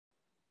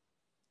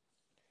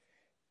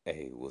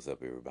Hey, what's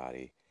up,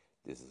 everybody?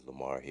 This is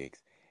Lamar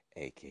Hicks,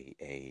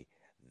 aka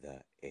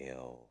the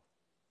L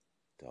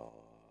Dog.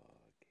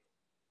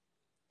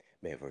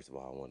 Man, first of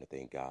all, I want to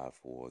thank God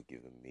for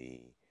giving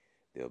me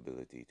the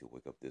ability to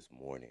wake up this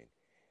morning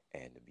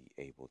and to be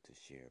able to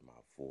share my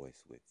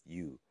voice with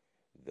you,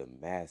 the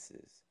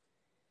masses.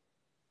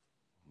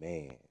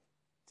 Man,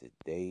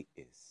 today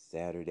is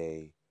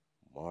Saturday,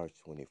 March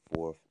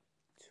 24th,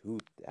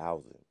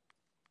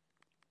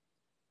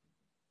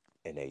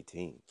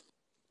 2018.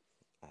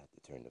 I have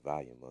to turn the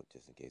volume up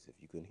just in case if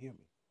you couldn't hear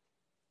me.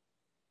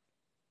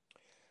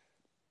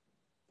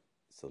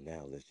 So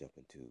now let's jump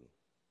into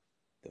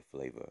the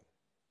flavor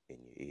in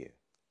your ear.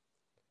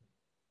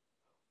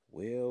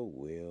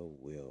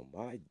 Well,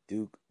 my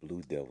Duke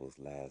Blue Devils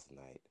last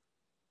night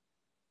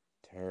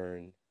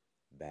turned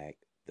back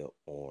the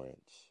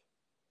orange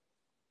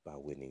by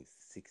winning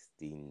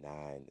 69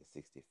 to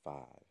 65.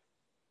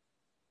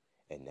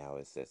 And now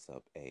it sets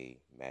up a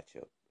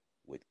matchup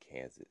with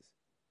Kansas.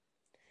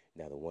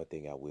 Now, the one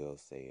thing I will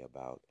say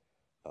about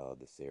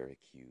the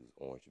Syracuse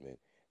Orangemen,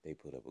 they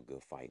put up a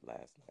good fight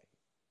last night.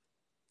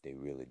 They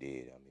really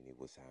did. I mean, it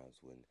was times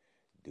when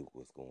Duke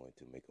was going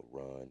to make a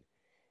run,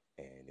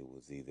 and it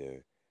was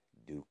either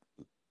Duke,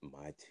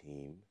 my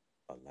team,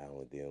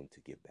 allowing them to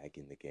get back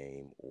in the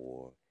game,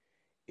 or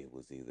it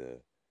was either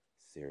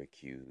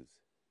Syracuse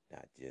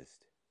not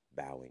just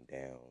bowing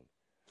down.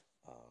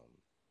 Um,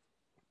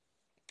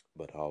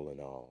 but all in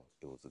all,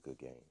 it was a good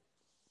game.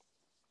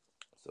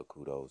 So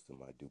kudos to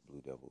my Duke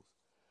Blue Devils.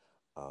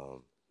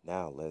 Um,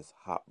 Now let's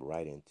hop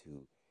right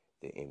into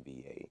the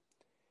NBA.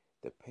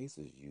 The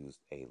Pacers used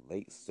a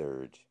late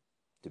surge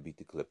to beat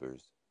the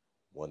Clippers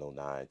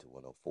 109 to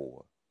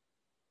 104.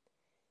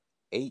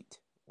 8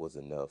 was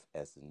enough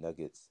as the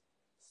Nuggets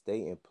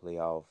stay in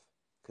playoff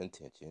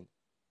contention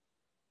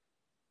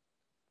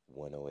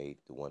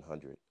 108 to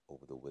 100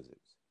 over the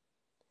Wizards.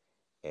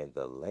 And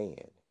the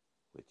land,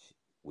 which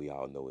we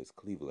all know is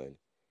Cleveland,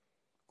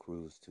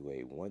 cruised to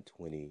a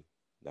 120-95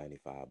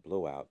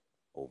 blowout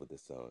over the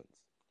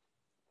Suns.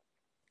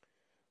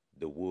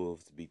 The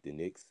Wolves beat the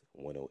Knicks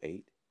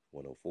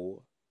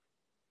 108-104.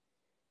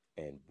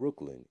 And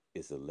Brooklyn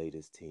is the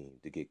latest team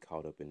to get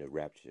caught up in the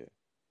rapture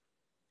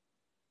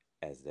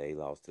as they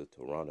lost to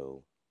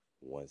Toronto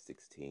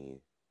 116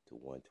 to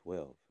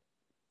 112.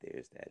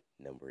 There's that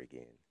number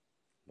again.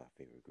 My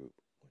favorite group,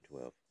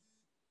 112.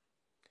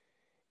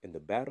 In the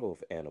Battle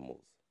of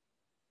Animals,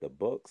 the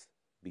Bucks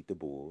beat the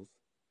Bulls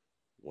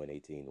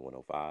 118 to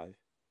 105.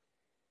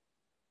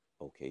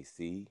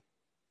 OKC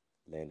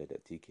landed a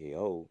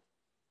TKO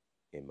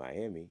in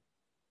Miami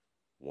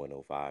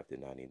 105 to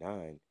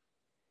 99.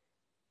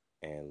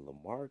 And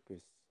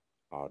LaMarcus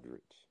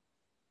Aldridge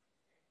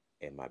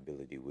and my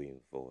Billy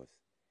Williams voice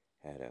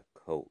had a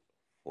Colt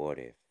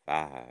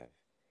 45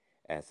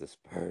 as the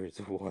Spurs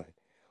won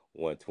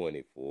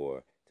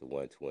 124 to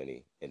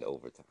 120 in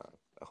overtime.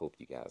 I hope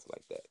you guys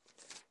like that.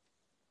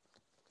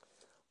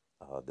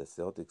 The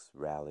Celtics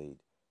rallied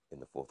in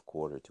the fourth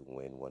quarter to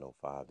win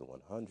 105 to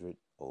 100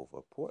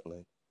 over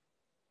Portland,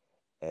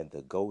 and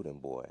the Golden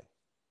Boy,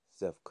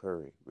 Steph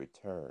Curry,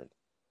 returned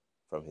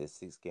from his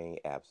 6 game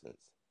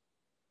absence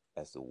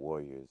as the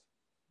Warriors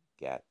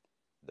got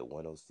the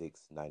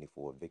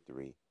 106-94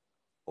 victory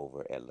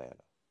over Atlanta.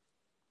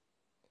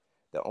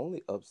 The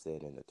only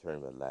upset in the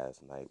tournament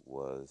last night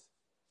was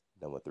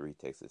number 3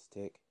 Texas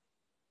Tech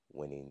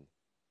winning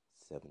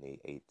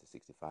 78 to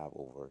 65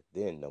 over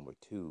then number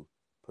 2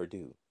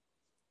 Purdue.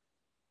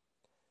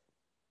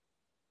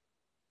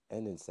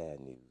 And in sad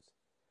news,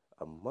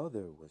 a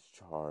mother was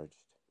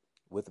charged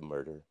with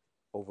murder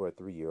over a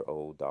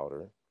 3-year-old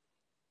daughter.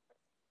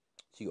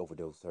 She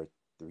overdosed her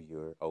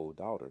 3-year-old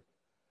daughter.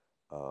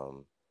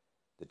 Um,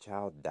 the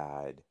child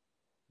died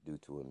due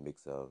to a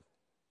mix of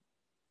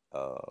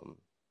um,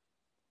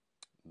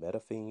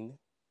 methamphetamine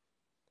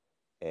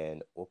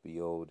and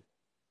opioid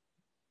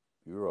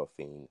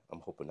buprenorphine. I'm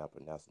hoping I'm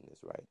pronouncing this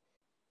right.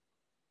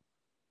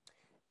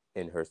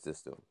 In her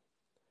system.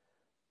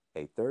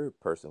 A third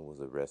person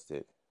was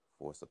arrested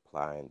for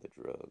supplying the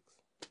drugs.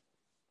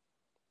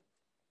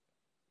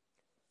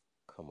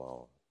 Come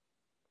on,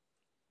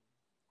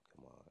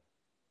 come on.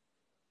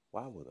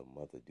 Why would a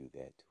mother do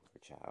that to her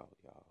child,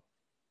 y'all?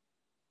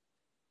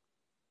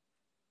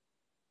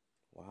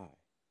 Why?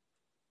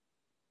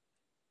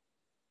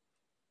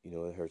 You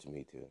know, it hurts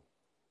me to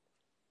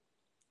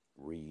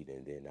read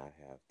and then I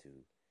have to,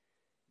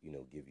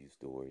 give you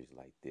stories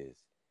like this.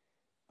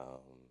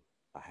 Um,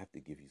 I have to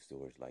give you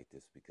stories like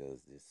this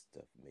because this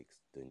stuff makes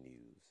the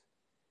news.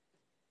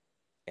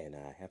 And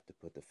I have to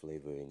put the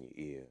flavor in your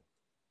ear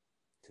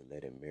to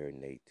let it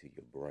marinate to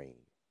your brain.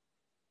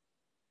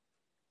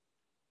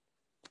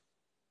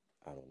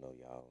 I don't know,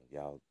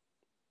 y'all.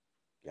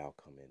 Y'all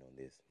come in on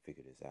this and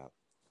figure this out.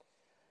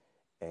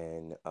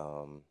 And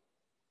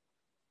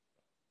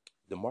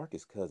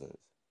DeMarcus Cousins,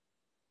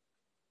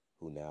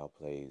 who now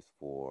plays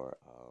for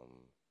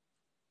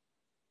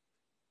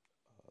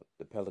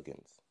the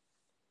Pelicans,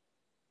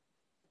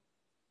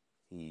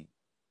 he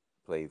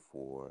played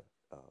for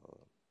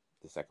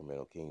the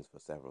Sacramento Kings for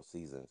several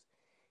seasons.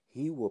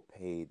 He will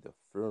pay the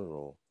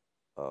funeral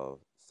of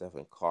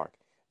Stephen Clark.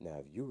 Now,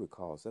 if you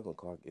recall, Stephen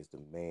Clark is the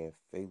man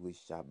fatally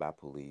shot by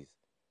police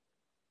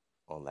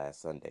on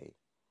last Sunday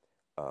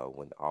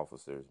when the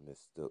officers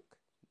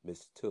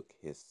mistook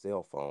his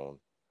cell phone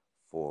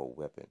for a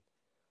weapon.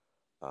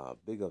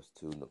 Big ups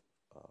to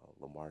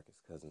LaMarcus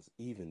Cousins,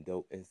 even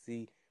though, and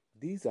see,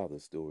 these are the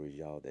stories,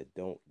 y'all, that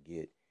don't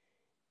get,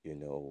 you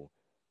know,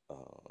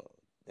 uh,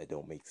 that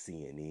don't make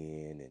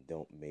CNN and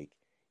don't make,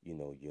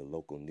 your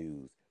local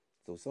news.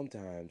 So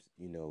sometimes,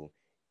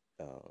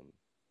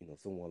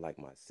 someone like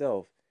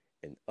myself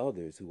and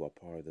others who are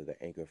part of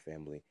the Anchor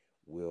family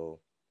will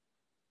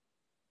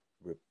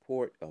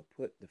report or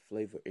put the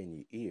flavor in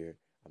your ear.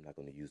 I'm not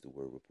going to use the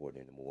word report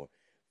anymore.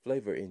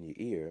 Flavor in your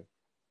ear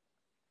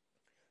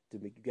to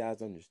make you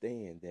guys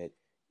understand that,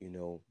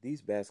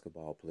 these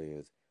basketball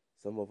players,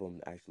 some of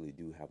them actually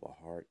do have a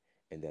heart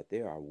and that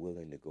they are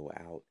willing to go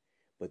out,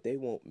 but they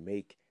won't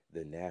make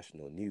the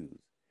national news.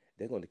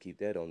 They're going to keep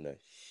that on the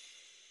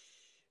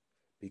shh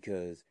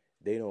because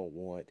they don't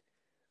want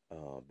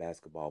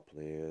basketball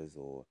players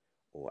or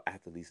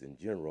athletes in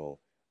general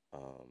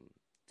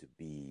to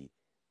be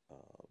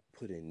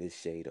put in this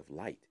shade of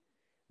light.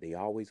 They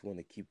always want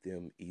to keep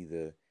them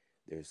either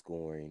they're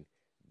scoring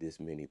this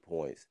many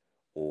points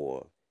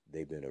or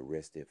they've been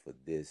arrested for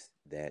this,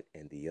 that,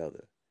 and the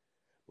other.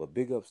 But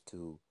big ups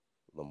to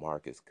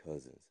DeMarcus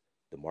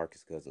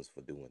Cousins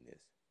for doing this.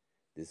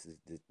 This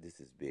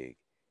is big,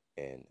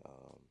 and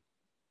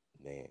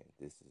man,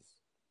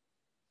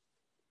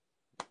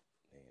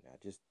 I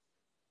just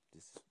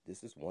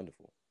this is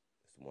wonderful.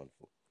 It's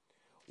wonderful.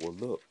 Well,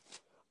 look,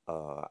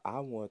 I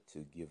want to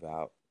give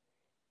out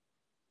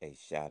a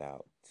shout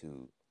out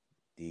to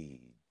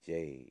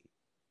DJ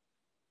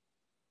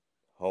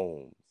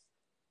Holmes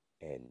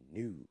and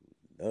New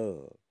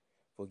Love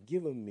for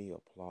giving me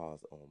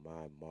applause on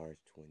my March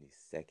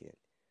 22nd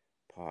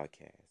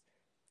podcast.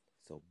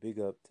 So big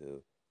up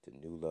to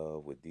New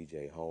Love with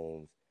DJ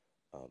Holmes.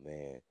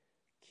 Man,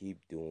 keep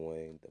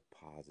doing the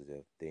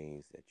positive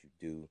things that you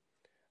do.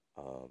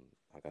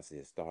 Like I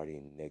said,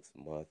 starting next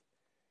month,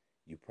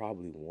 you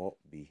probably won't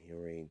be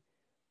hearing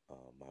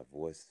my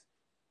voice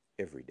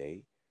every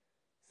day.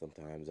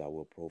 Sometimes I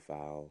will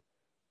profile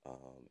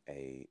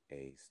a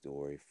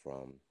story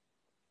from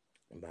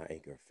my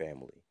Anchor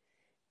family,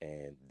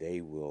 and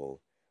they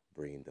will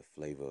bring the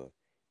flavor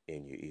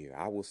in your ear.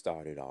 I will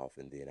start it off,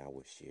 and then I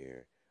will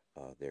share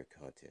their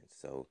content.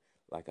 So,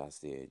 like I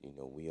said,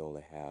 we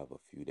only have a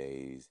few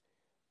days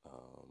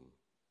um,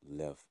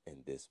 left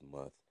in this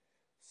month.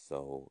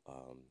 So,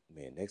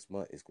 man, next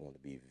month is going to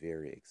be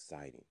very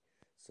exciting.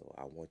 So,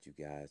 I want you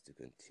guys to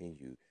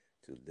continue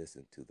to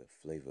listen to the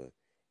flavor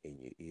in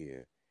your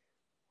ear,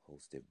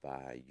 hosted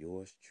by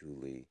yours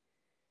truly,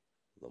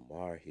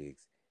 Lamar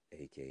Hicks,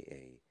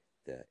 aka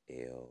the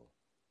L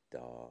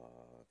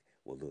Dog.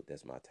 Well, look,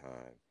 that's my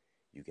time.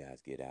 You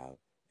guys get out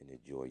and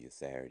enjoy your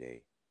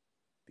Saturday.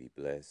 Be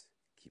blessed,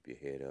 keep your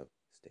head up,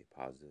 stay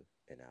positive,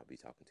 and I'll be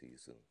talking to you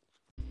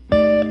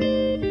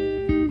soon.